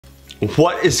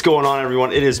What is going on,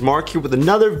 everyone? It is Mark here with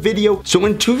another video. So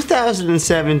in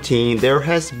 2017, there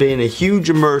has been a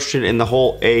huge immersion in the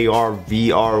whole AR,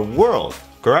 VR world,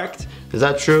 correct? Is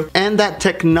that true? And that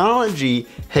technology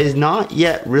has not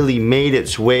yet really made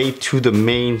its way to the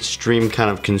mainstream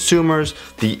kind of consumers,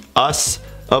 the us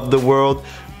of the world.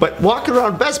 But walking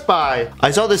around Best Buy, I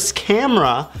saw this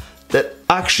camera that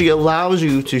actually allows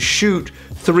you to shoot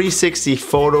 360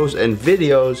 photos and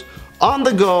videos on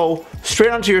the go, straight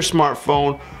onto your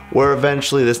smartphone, where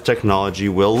eventually this technology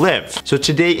will live. So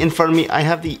today in front of me, I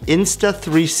have the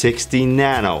Insta360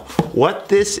 Nano. What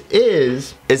this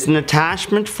is an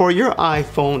attachment for your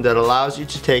iPhone that allows you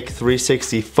to take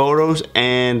 360 photos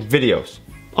and videos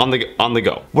on the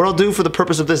go. What I'll do for the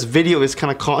purpose of this video is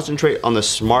kind of concentrate on the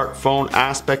smartphone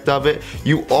aspect of it.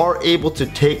 You are able to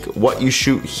take what you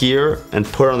shoot here and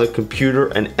put it on the computer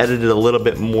and edit it a little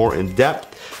bit more in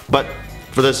depth, but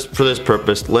for this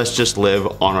purpose, let's just live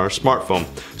on our smartphone.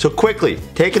 So quickly,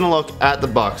 taking a look at the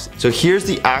box. So here's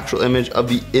the actual image of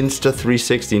the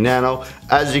Insta360 Nano.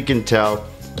 As you can tell,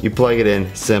 you plug it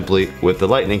in simply with the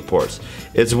lightning ports.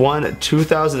 It's won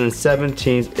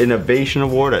 2017 Innovation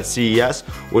Award at CES,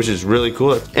 which is really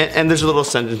cool. And there's a little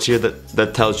sentence here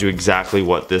that tells you exactly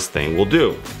what this thing will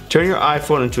do. Turn your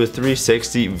iPhone into a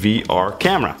 360 VR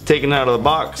camera. Taking it out of the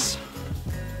box,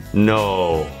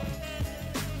 no.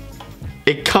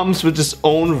 It comes with its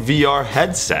own VR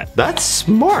headset. That's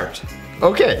smart.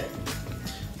 Okay.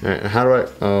 All right, how do I,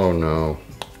 oh no.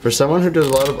 For someone who does a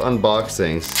lot of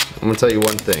unboxings, I'm gonna tell you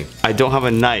one thing. I don't have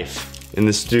a knife in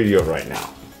the studio right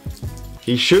now.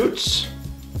 He shoots.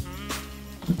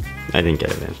 I didn't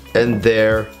get it in. And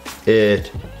there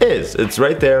it is. It's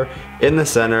right there in the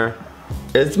center.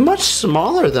 It's much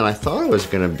smaller than I thought it was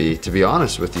gonna be, to be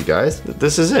honest with you guys.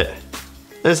 This is it.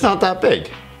 It's not that big,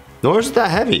 nor is it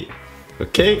that heavy.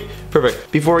 Okay,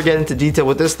 perfect. Before we get into detail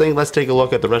with this thing, let's take a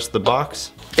look at the rest of the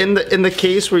box. In the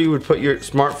case where you would put your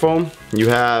smartphone, you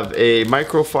have a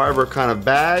microfiber kind of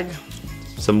bag,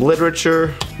 some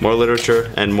literature, more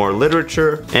literature, and more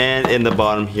literature. And in the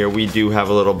bottom here, we do have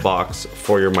a little box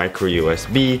for your micro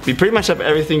USB. We pretty much have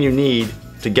everything you need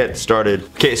to get started.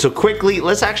 Okay, so quickly,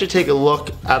 let's actually take a look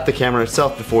at the camera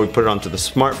itself before we put it onto the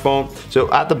smartphone.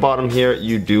 So at the bottom here,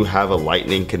 you do have a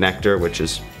lightning connector, which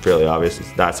is fairly obvious.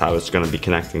 That's how it's gonna be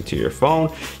connecting to your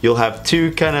phone. You'll have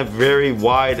two kind of very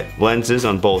wide lenses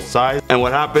on both sides. And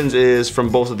what happens is from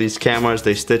both of these cameras,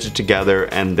 they stitch it together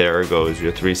and there goes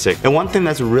your 360. And one thing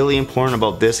that's really important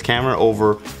about this camera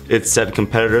over its said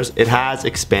competitors, it has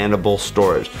expandable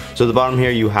storage. So at the bottom here,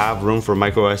 you have room for a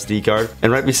micro SD card.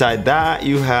 And right beside that,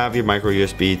 you have your micro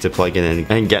USB to plug it in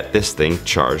and get this thing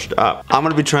charged up. I'm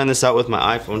gonna be trying this out with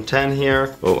my iPhone 10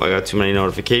 here. Oh, I got too many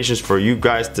notifications for you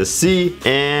guys to see.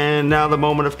 And now the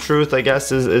moment of truth, I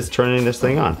guess, is turning this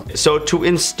thing on. So to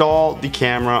install the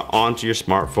camera onto your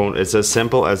smartphone, it's as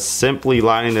simple as simply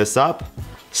lining this up,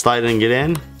 sliding it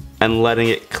in, and letting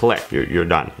it click. You're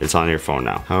done. It's on your phone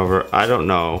now. However, I don't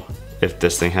know if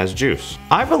this thing has juice.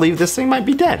 I believe this thing might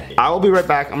be dead. I will be right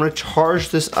back. I'm gonna charge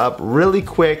this up really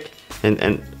quick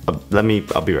and I'll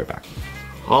be right back.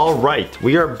 All right,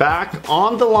 we are back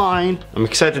on the line. I'm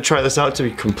excited to try this out, to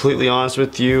be completely honest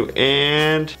with you.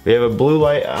 And we have a blue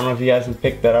light. I don't know if you guys can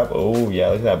pick that up. Oh yeah,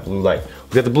 look at that blue light.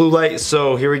 We got the blue light,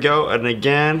 so here we go. And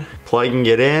again, plugging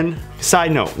it in.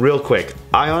 Side note, real quick.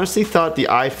 I honestly thought the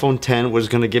iPhone 10 was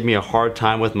gonna give me a hard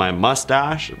time with my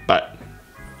mustache, but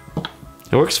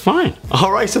it works fine.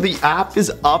 All right, so the app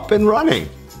is up and running.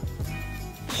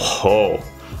 Whoa.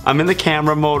 I'm in the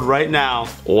camera mode right now.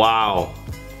 Wow.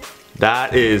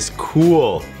 That is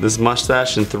cool. This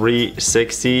mustache in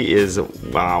 360 is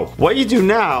wow. What you do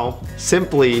now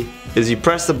simply is you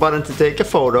press the button to take a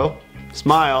photo,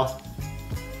 smile.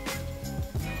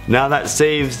 Now that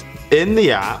saves in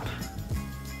the app.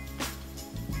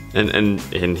 And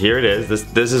here it is.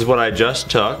 This is what I just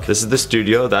took. This is the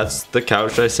studio. That's the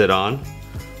couch I sit on.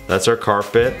 That's our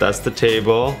carpet, that's the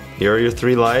table. Here are your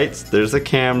three lights, there's the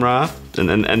camera,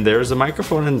 and there's the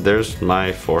microphone, and there's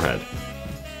my forehead.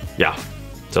 Yeah,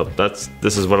 so this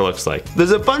is what it looks like.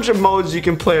 There's a bunch of modes you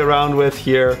can play around with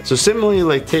here. So similarly,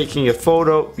 like taking a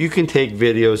photo, you can take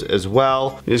videos as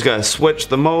well. You just gotta switch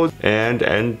the mode,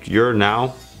 and you're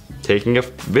now taking a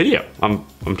video. I'm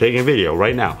taking a video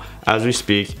right now, as we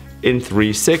speak, in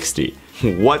 360.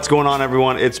 What's going on,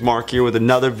 everyone? It's Mark here with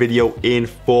another video in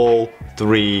full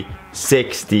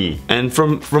 360. And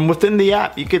from within the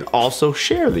app, you can also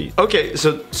share these. Okay,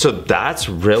 so that's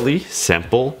really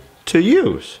simple to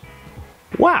use.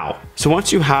 Wow. So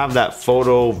once you have that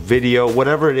photo, video,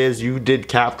 whatever it is you did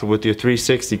capture with your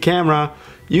 360 camera,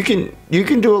 you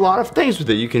can do a lot of things with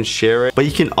it. You can share it, but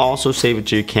you can also save it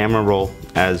to your camera roll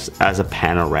as a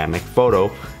panoramic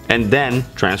photo, and then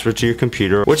transfer to your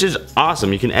computer, which is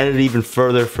awesome. You can edit even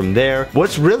further from there.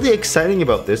 What's really exciting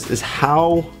about this is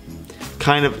how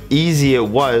kind of easy it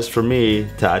was for me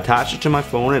to attach it to my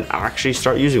phone and actually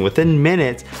start using it. Within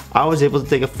minutes, I was able to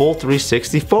take a full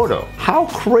 360 photo. How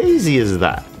crazy is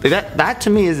that? That to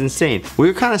me is insane.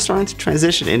 We're kind of starting to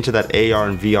transition into that AR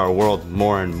and VR world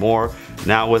more and more.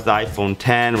 Now with the iPhone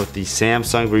 10, with the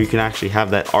Samsung, where you can actually have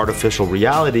that artificial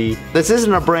reality. This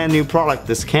isn't a brand new product,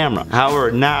 this camera.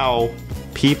 However, now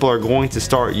people are going to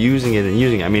start using it and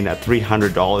using it. I mean, at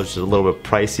 $300 is a little bit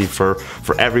pricey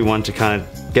for everyone to kind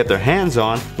of get their hands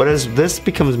on, but as this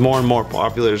becomes more and more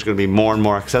popular, it's going to be more and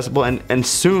more accessible, and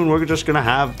soon we're just going to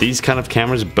have these kind of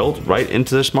cameras built right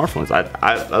into their smartphones.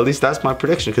 At least that's my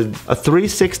prediction, because a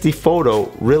 360 photo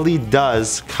really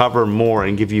does cover more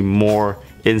and give you more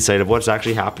insight of what's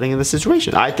actually happening in the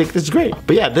situation. I think this is great.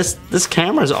 But yeah, this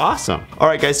camera is awesome. All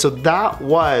right, guys, so that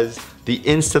was the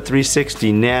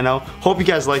Insta360 Nano. Hope you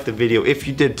guys liked the video. If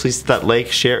you did, please hit that like,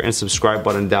 share, and subscribe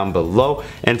button down below.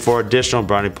 And for additional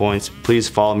brownie points, please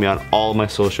follow me on all of my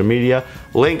social media.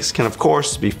 Links can, of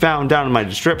course, be found down in my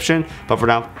description. But for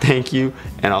now, thank you,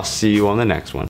 and I'll see you on the next one.